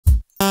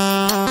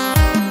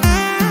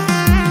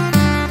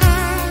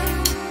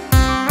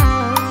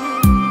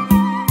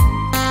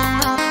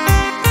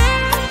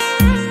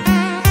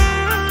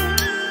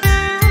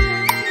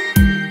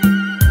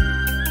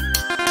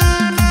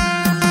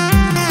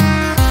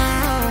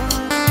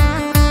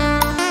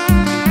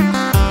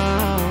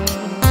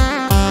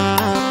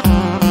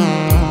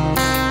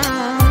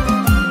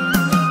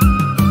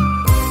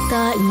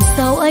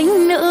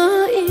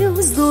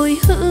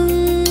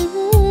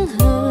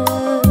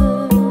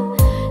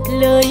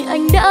lời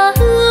anh đã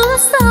hứa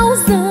sao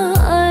giờ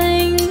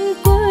anh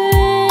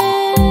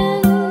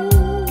quên.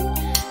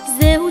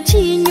 Gieo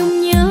chi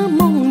nhung nhớ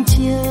mong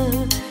chờ,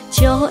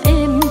 cho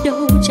em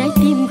đâu trái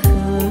tim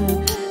khờ,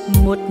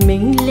 một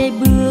mình lê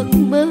bước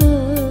bơ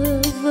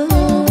vơ.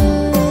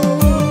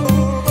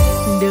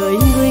 Đời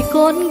người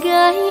con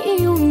gái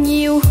yêu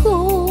nhiều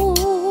không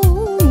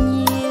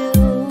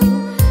nhiều,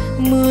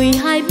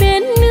 12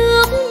 bên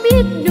nước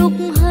biết đục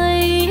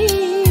hay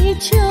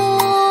trong.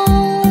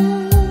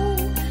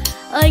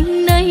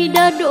 Anh nay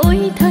đã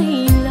đổi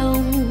thay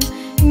lòng,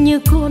 như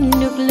con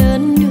nước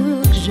lớn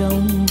nước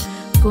rồng.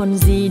 Còn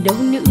gì đâu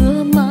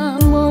nữa mà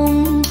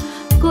mong,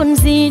 còn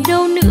gì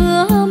đâu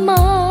nữa mà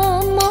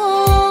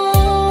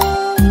mong.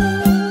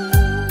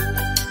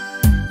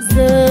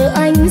 Giờ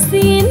anh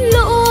xin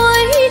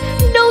lỗi,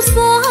 đâu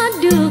xóa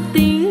được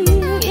tình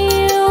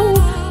yêu.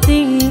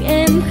 Tình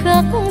em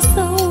khắc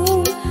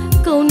sâu,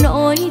 câu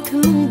nói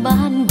thương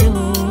ban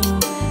đầu.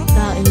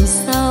 Tại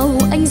sao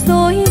anh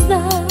dối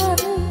gian,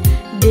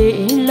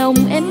 để lòng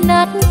em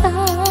nát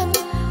tan,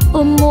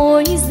 ôm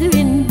mối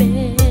duyên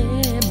bè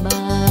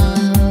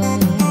bàng.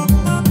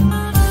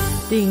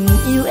 Tình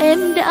yêu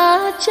em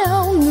đã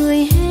trao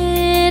người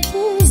hết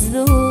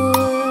rồi,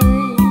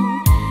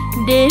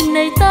 để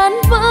này tan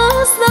vỡ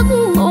giấc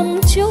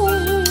mộng chung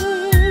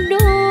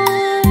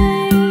đôi.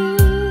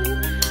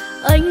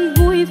 Anh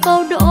vui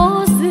vào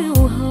đó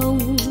rượu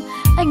hồng,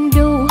 anh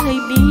đâu hay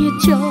biết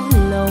cho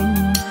lòng.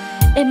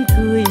 Em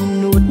cười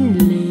nuốt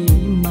lệ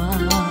mà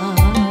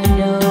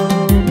đâu.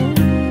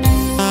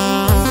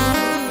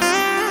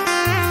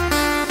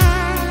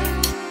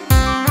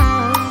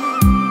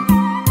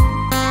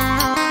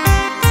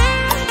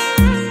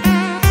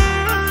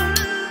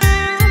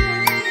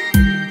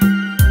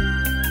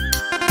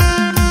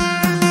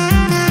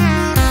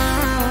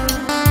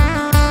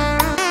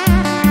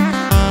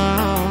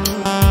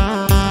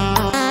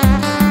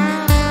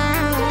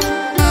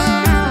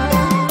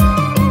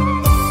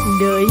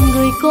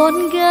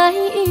 Con gái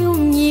yêu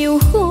nhiều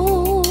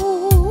không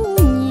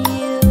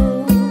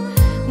nhiều,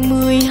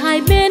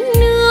 12 bên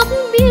nước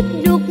biết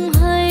đục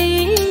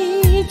hay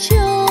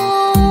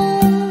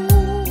trong.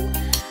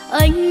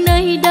 Anh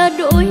nay đã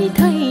đổi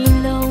thay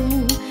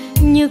lòng,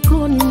 như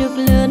con nước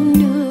lớn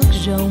nước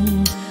rồng.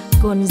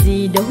 Còn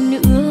gì đâu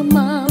nữa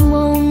mà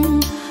mong,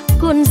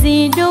 còn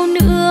gì đâu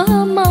nữa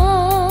mà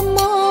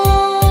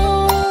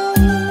mong.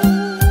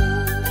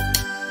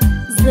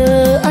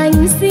 Giờ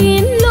anh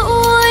xin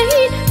lỗi,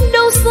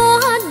 đâu xóa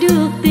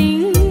được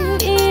tình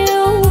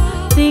yêu.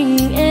 Tình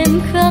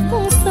em khắc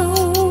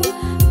sâu,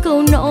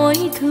 câu nói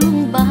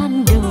thương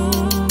ban đầu.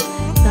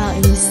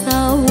 Tại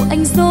sao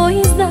anh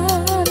dối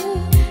gian,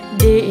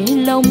 để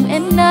lòng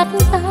em nát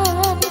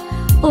tan,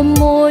 ôm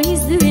mối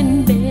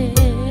duyên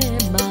bè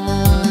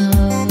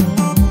bàng.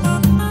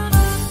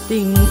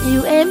 Tình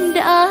yêu em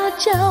đã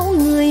trao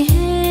người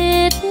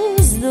hết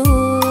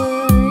rồi,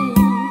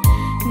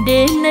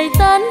 để này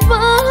tan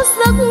vỡ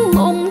giấc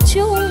mộng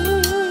chung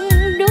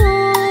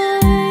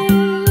đôi.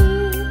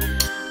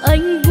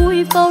 Anh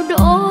vui vào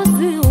đó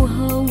rượu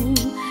hồng,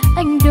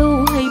 anh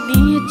đâu hay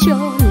biết cho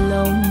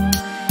lòng.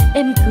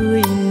 Em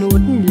cười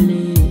nuốt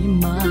lệ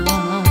mà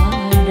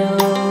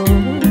đâu.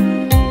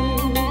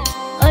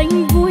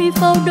 Anh vui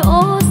vào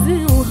đó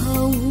rượu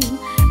hồng,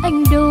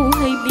 anh đâu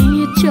hay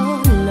biết cho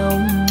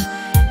lòng.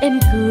 Em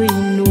cười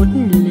nuốt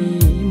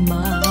lệ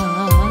mà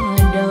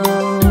đâu.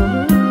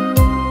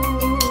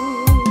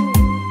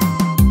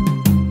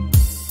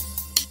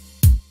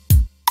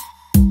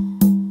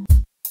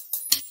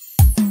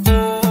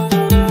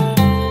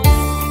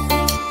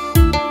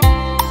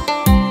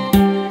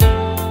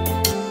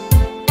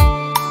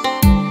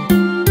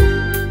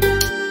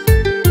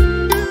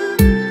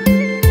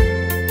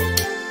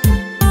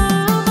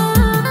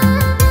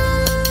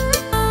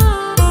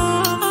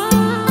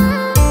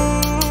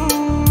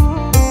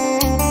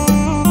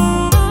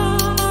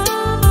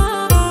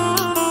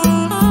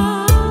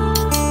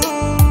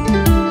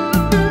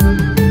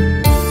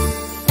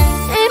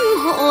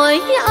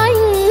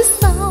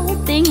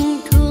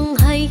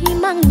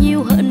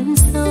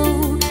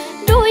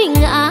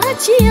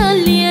 Chia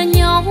lìa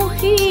nhau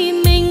khi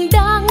mình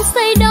đang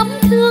say đắm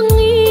thương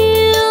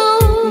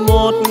yêu.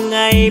 Một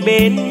ngày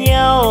bên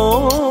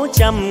nhau,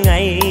 trăm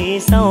ngày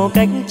sau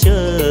cách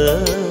chờ.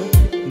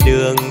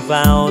 Đường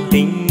vào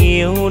tình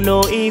yêu,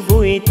 nỗi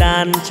vui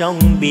tan trong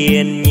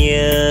biển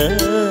nhớ.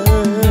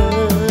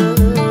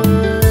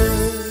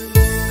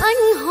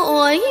 Anh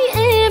hỏi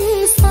em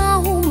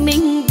sao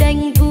mình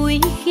đành vui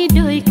khi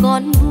đời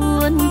còn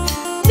buồn.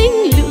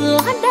 Binh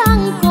lửa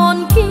đang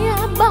còn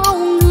kia, bao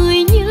người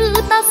như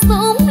ta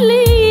sống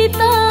ly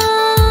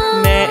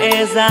tan.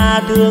 Mẹ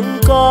già thương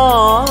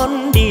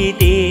con đi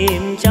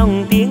tìm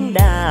trong tiếng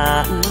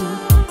đàn.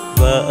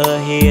 Vợ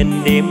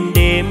hiền đêm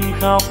đêm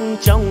khóc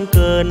trong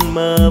cơn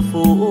mơ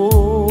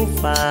phũ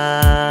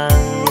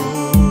phàng.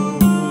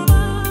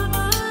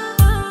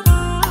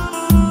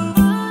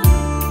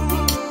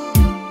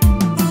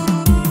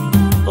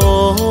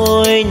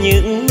 Ôi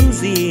những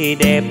gì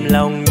đẹp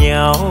lòng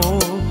nhau,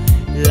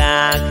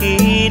 là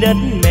khi đất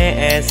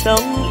mẹ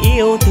sống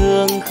yêu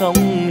thương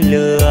không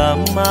lừa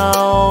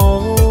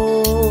mau.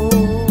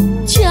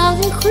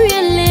 Trăng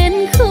khuya lên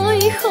khơi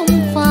không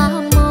pha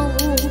màu,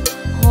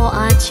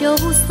 họa châu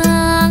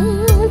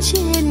sáng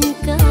trên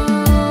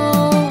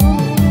cao.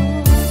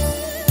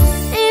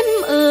 Em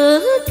ở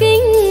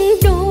kinh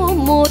đô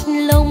một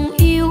lòng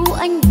yêu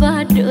anh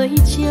và đợi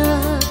chờ,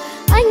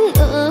 anh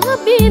ở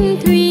biên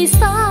thùy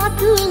xa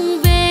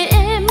thương về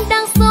em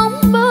đang sống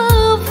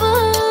bơ vơ.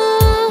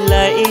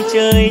 Lạy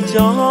trời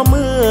cho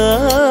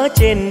mưa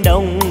trên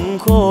đồng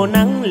khô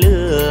nắng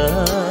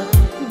lửa,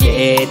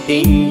 để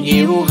tình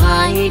yêu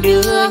hai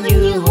đứa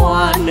như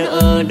hoa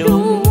nở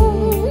đúng mùa.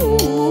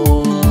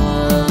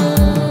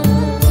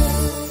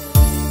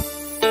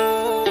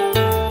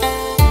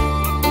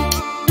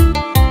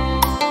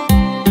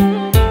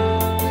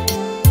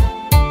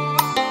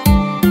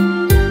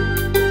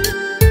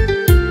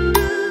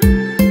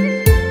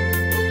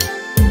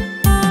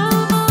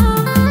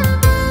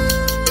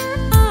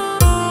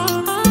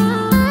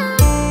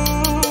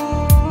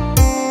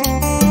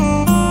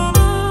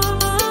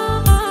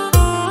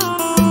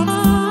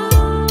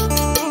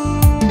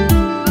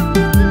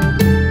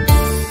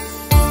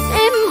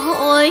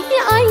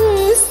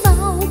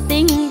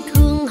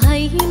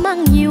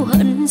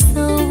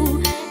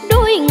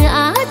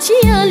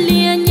 Chia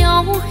lìa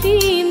nhau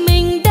khi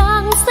mình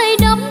đang say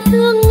đắm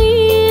thương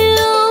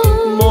yêu.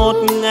 Một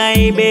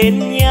ngày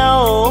bên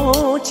nhau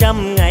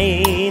trăm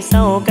ngày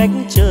sau cách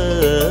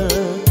chờ,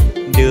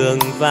 đường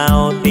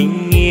vào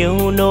tình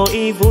yêu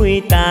nỗi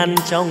vui tan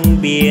trong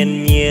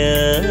biển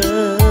nhớ.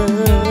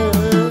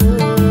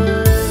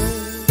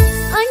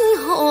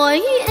 Anh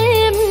hỏi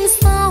em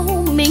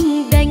sao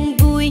mình đành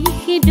vui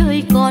khi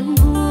đời còn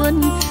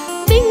buồn,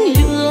 binh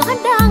lửa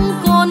đang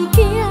còn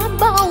kia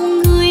bao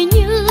người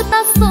như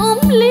ta sống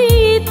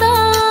ly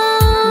tan.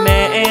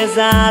 Mẹ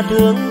già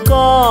thương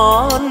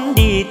con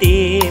đi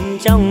tìm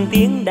trong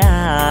tiếng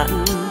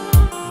đàn,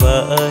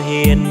 vợ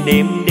hiền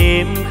đêm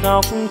đêm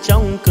khóc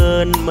trong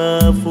cơn mơ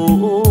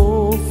phũ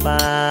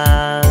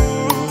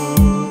phàng.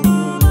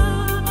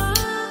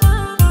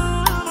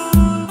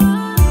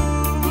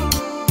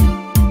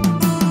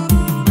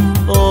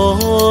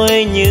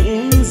 Ôi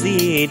những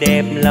gì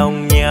đẹp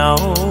lòng nhau,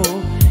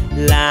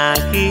 là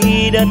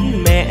khi đất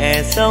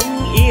mẹ sống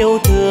yêu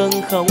thương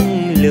không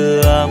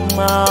lừa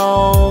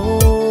mau.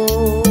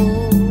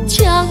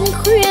 Trăng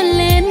khuya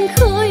lên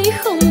khơi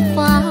không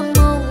pha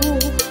màu,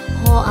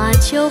 họa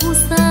châu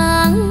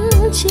sáng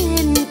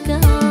trên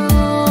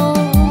cao.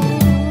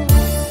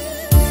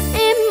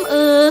 Em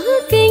ở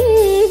kinh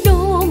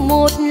đô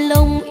một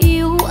lòng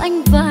yêu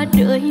anh và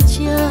đợi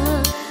chờ,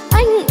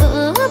 anh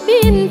ở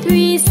biên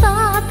thùy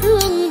xa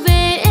thương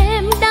về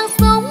em đang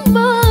sống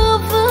bơ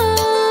vơ.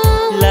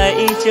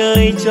 Lạy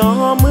trời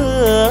cho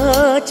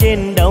mưa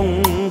trên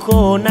đồng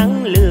khô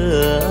nắng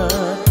lửa,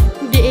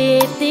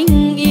 để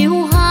tình yêu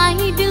hai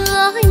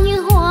đứa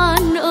như hoa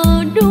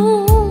nở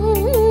đúng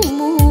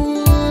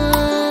mùa.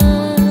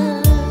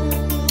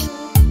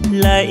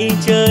 Lạy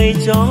trời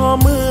cho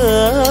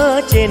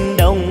mưa trên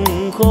đồng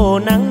khô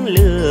nắng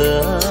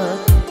lửa,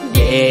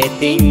 để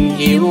tình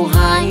yêu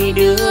hai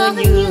đứa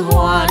như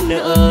hoa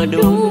nở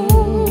đúng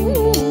mùa.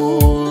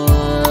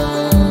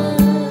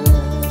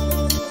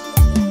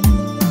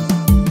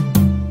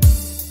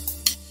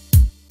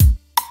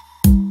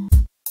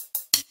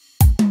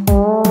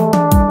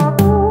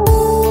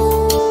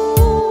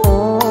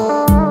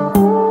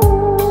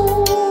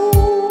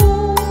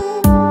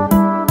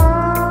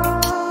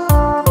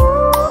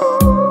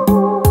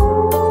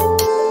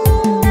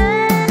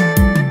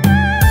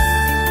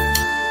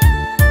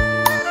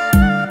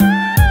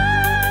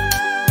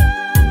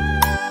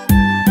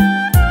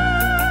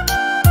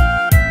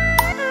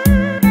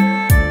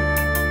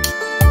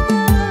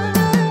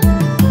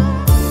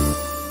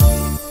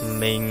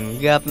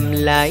 Gặp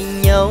lại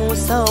nhau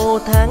sau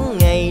tháng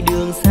ngày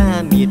đường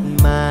xa miệt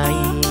mài,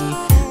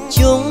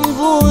 chung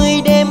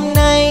vui đêm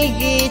nay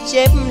ghi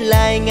chép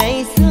lại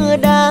ngày xưa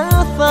đã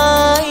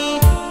phai.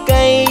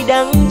 Cay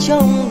đắng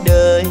trong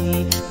đời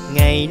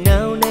ngày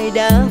nào nay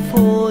đã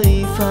phôi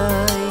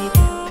phai,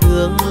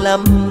 thương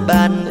lắm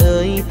bạn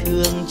ơi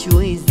thương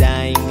chuối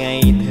dài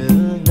ngày thơ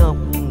ngọc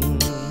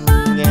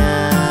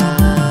ngà.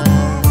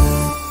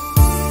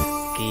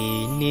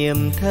 Kỷ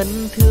niệm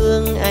thân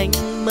thương anh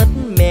mất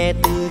mẹ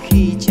từ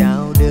khi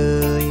chào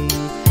đời,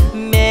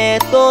 mẹ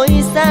tôi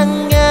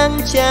sang ngang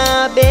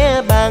cha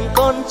bé bàng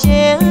con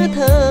trẻ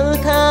thơ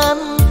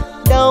than.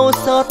 Đau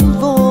xót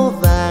vô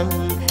vàng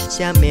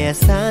cha mẹ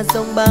xa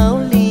dòng bão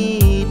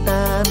ly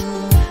tan,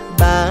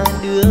 ba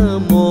đứa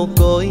mồ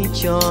côi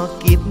cho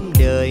kiếp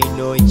đời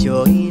nổi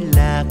trôi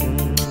lạc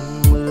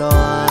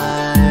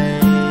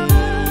loài.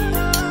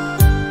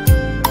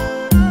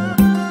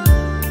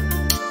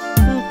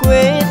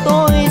 Quê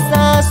tôi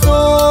xa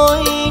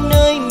xôi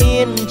nơi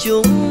miền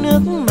trung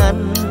nước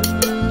mặn,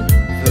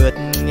 vượt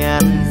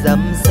ngàn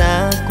dặm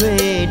xa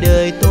quê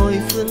đời tôi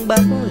phương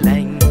Bắc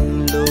lạnh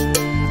lùng.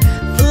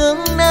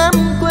 Phương Nam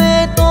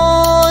quê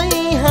tôi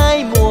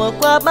hai mùa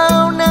qua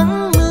bao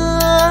nắng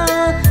mưa,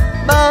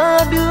 ba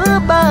đứa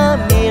ba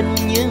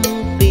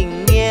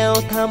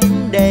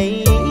thắm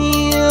đầy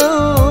yêu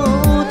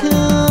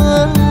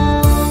thương.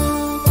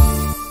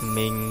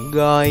 Mình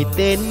gọi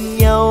tên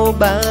nhau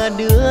ba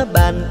đứa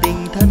bạn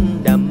tình thân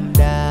đậm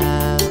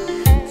đà,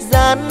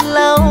 gian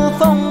lao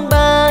phong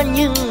ba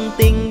nhưng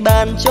tình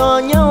bạn cho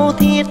nhau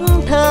thiết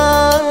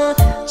tha,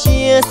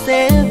 chia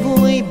sẻ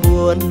vui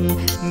buồn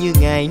như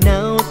ngày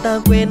nào ta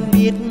quen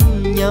biết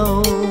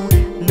nhau.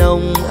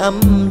 Nồng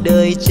ấm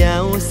đời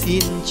trao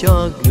xin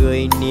cho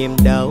người niềm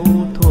đau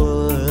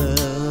thuở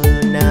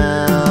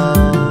nào.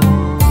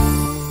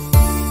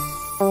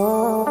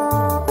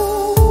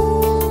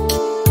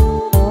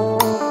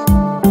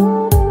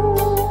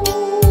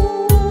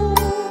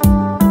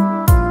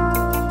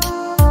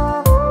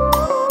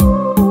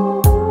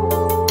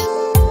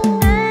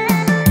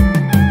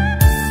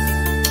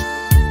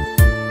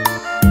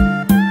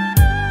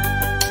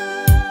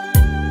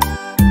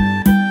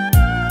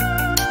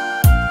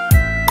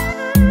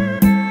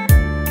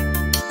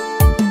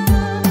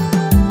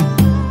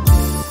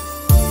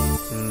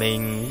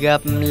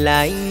 Gặp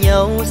lại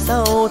nhau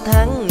sau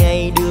tháng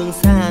ngày đường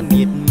xa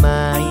miệt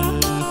mài,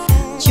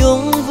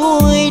 chung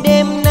vui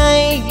đêm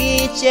nay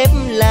ghi chép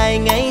lại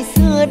ngày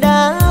xưa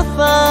đã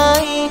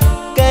phai.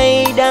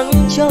 Cay đắng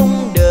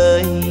trong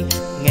đời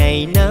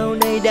ngày nào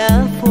nay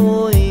đã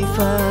phôi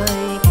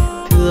phai,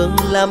 thương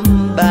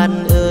lắm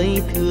bạn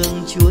ơi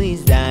thương chuối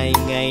dài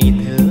ngày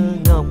thơ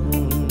ngọc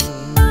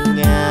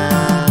ngà.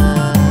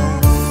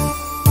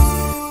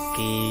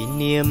 Kỷ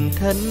niệm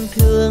thân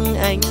thương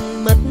anh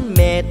mất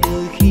mẹ từ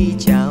khi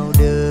chào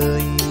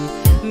đời,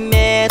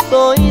 mẹ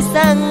tôi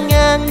sang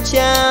ngang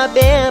cha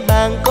bé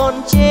bàng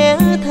con trẻ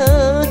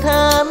thơ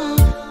than.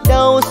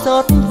 Đau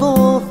xót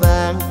vô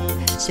vàng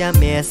cha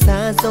mẹ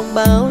xa dòng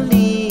bão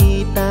ly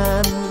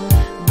tan,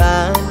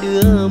 ba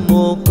đứa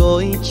mồ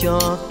côi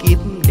cho kiếp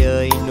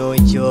đời nổi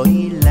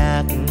trôi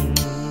lạc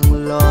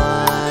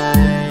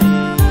loài.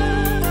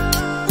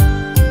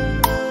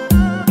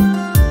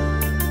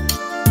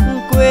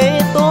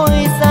 Quê tôi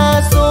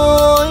xa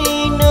xôi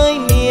nơi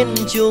miền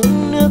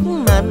Trung nước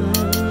mặn,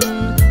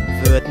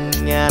 vượt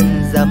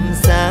ngàn dặm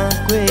xa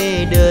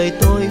quê đời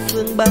tôi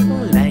phương Bắc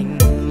lạnh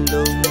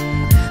lùng.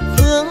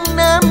 Phương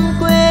Nam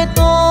quê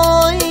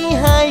tôi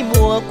hai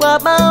mùa qua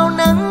bao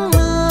nắng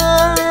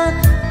mưa,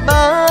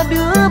 ba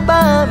đứa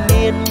ba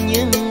miền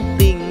nhưng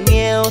tình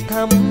nghèo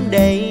thắm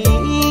đầy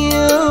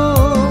yêu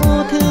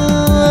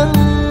thương.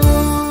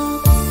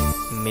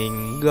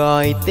 Mình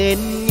gọi tên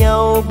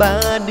nhau ba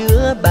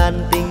đứa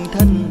bạn tình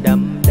thân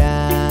đậm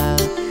đà,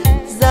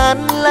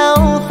 gian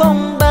lao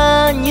phong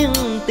ba nhưng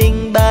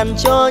tình bạn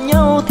cho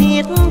nhau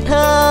thiết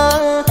tha,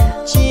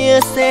 chia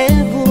sẻ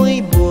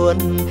vui buồn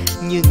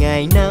như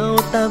ngày nào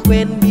ta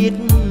quen biết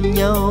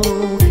nhau.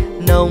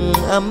 Nồng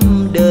ấm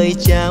đời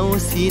trao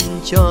xin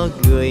cho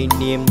người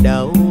niềm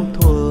đau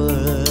thuở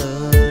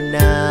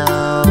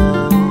nào,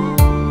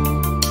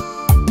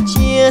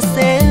 chia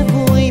sẻ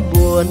vui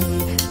buồn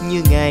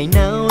như ngày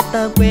nào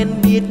ta quen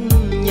biết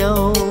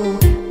nhau.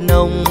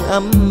 Nồng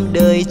ấm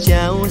đời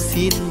trao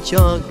xin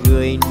cho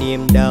người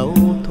niềm đau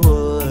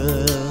thuở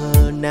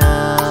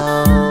nào.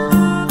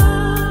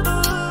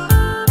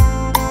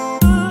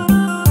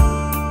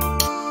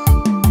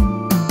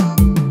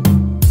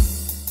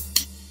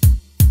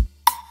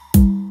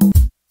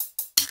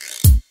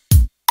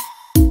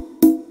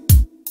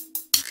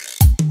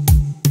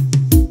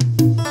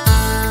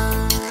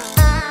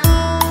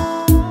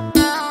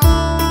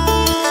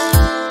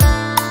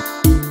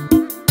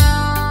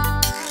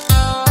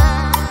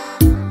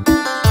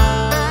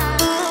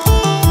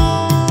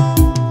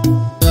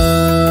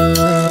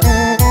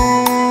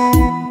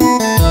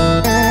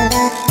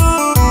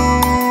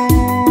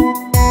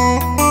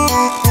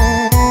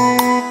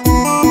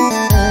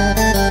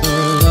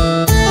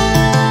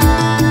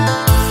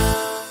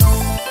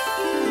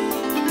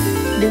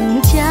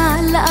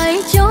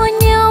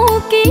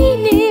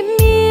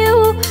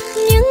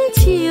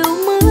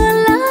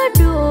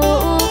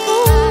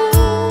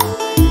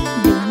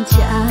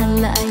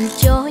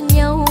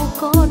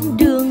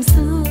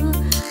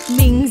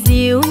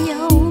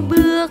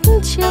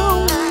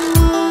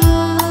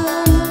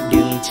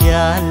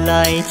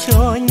 lại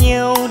cho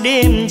nhau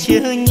đêm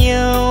chờ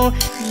nhau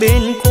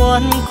bên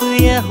quán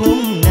khuya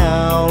hôm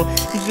nào,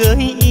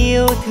 gửi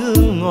yêu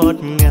thương ngọt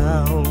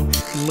ngào,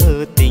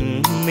 mơ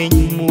tình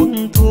mình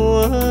muốn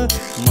thua,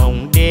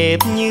 mộng đẹp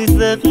như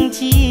giấc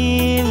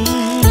chim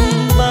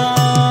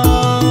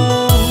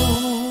bao.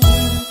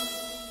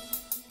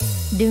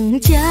 Đừng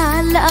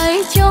trả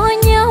lại cho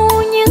nhau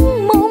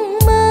những mộng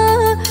mơ,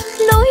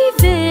 lối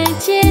về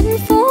trên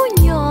phố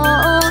nhỏ,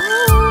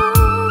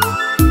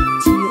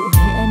 chịu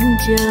hẹn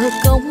chờ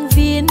công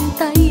viên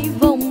tay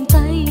vòng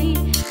tay,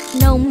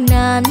 nồng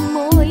nàn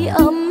môi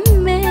ấm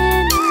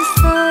men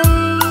say.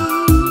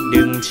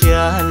 Đừng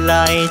trả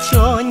lại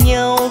cho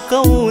nhau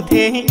câu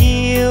thề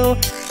yêu,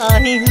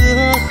 ai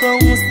hứa không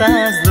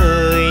xa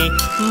rời,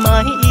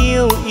 mãi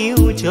yêu yêu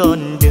trọn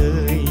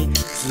đời.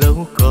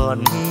 Dẫu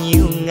còn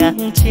nhiều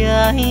ngang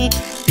trái,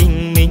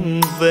 tình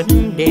mình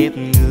vẫn đẹp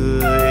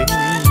người ơi.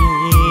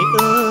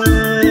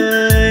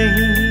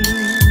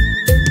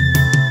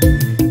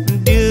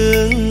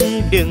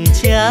 đừng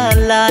trả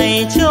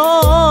lại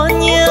cho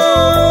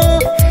nhau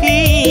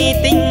khi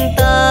tình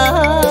ta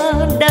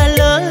đã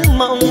lỡ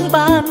mộng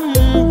ban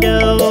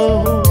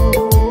đầu.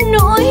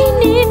 Nỗi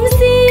niềm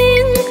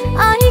riêng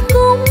ai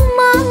cũng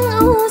mang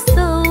ưu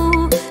sầu,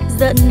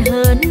 giận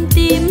hờn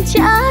tìm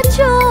trả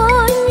cho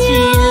nhau.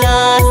 Chỉ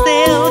là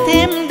gieo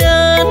thêm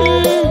đớn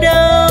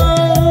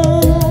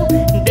đau,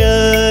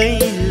 đời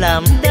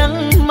làm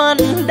đắng mặn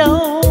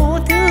đau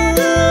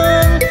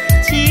thương.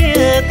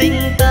 Chia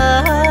tình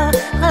ta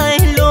hai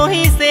lối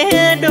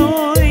rẽ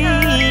đôi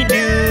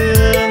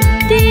đường.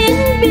 Tiếng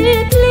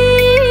biệt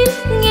ly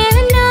nghe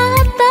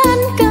nát tan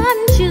can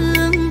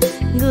trường,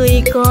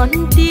 người còn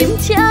tìm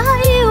trả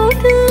yêu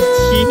thương.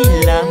 Chỉ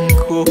làm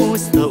khổ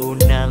sầu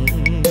nặng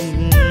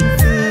thương.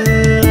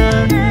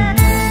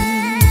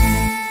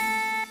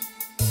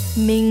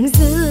 Mình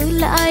giữ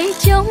lại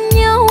trong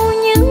nhau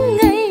những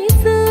ngày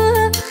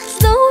xưa,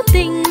 dấu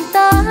tình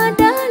ta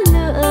đã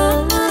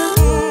lỡ.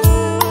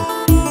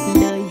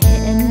 Lời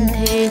hẹn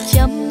thề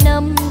trăm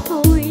năm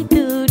thôi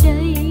từ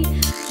đây,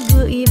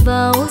 gửi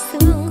vào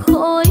sương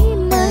khói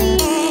mây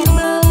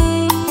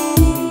bay.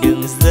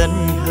 Đừng giận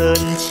hờn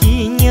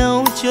chi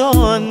nhau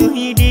cho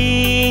người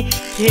đi,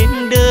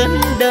 thêm đớn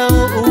đau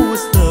u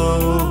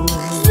sầu.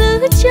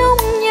 Giữ trong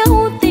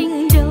nhau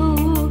tình đầu,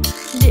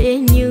 để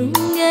những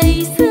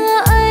ngày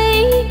xưa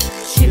ấy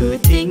trừ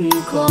tình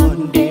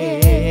còn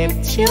đẹp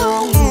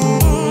trong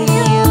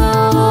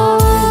nhau.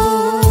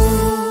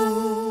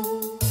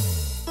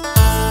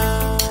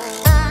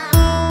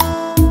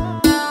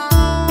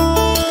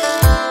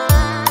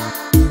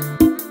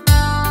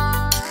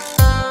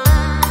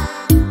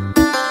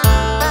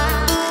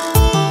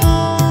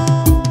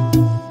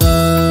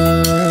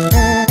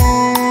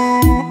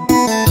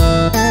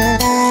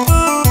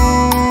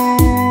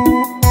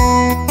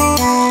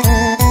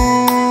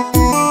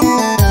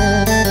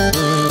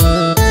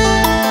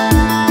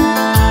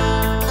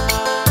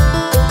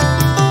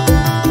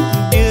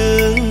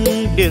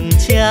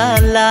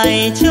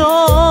 Lại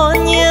cho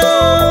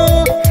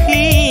nhau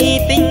khi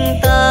tình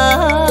ta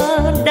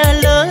đã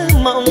lỡ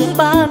mộng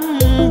ban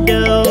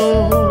đầu.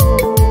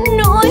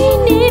 Nỗi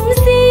niềm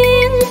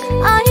riêng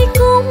ai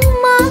cũng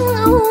mang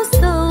ưu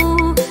sầu,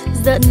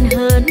 giận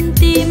hờn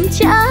tìm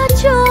trả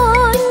cho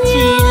nhau.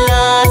 Chỉ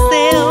là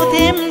gieo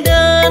thêm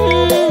đớn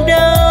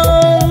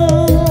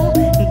đau,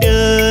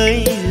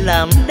 đời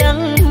làm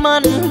đắng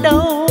mặn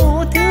đau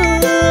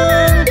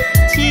thương.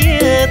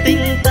 Chia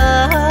tình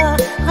ta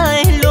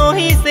hai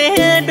lối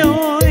rẽ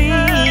đôi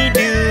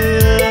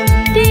đường.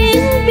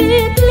 Tiếng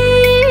biệt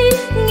ly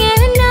nghe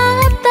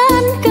nát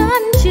tan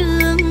can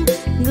trường,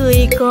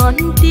 người còn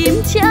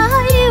tìm trả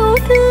yêu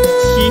thương.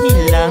 Chỉ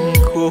làm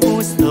khổ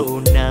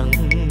sầu nặng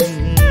thương.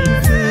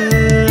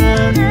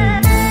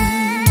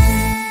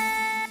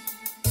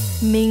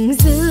 Mình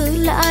giữ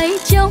lại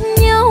trong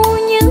nhau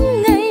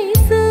những ngày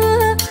xưa,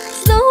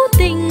 dấu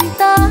tình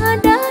ta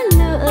đã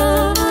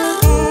lỡ.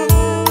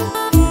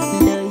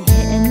 Lời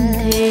hẹn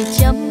thề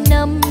trăm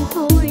năm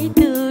thôi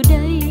từ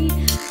đây,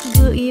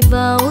 gửi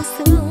vào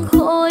sương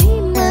khói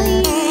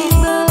mây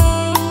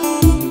bay.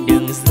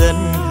 Đừng giận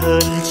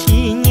hờn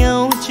chi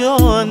nhau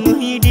cho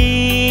người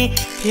đi,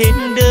 thêm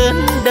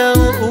đớn đau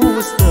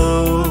u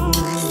sầu.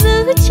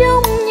 Giữ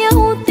trong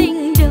nhau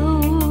tình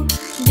đầu,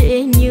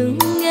 để những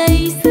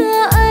ngày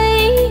xưa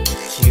ấy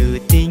trừ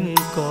tình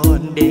còn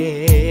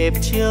đẹp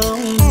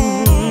trong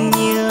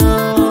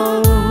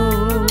nhau.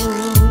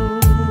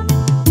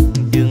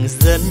 Đừng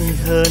giận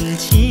hờn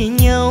chi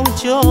nhau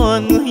cho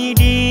người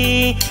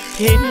đi,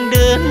 thêm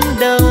đớn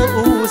đau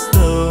u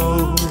sầu.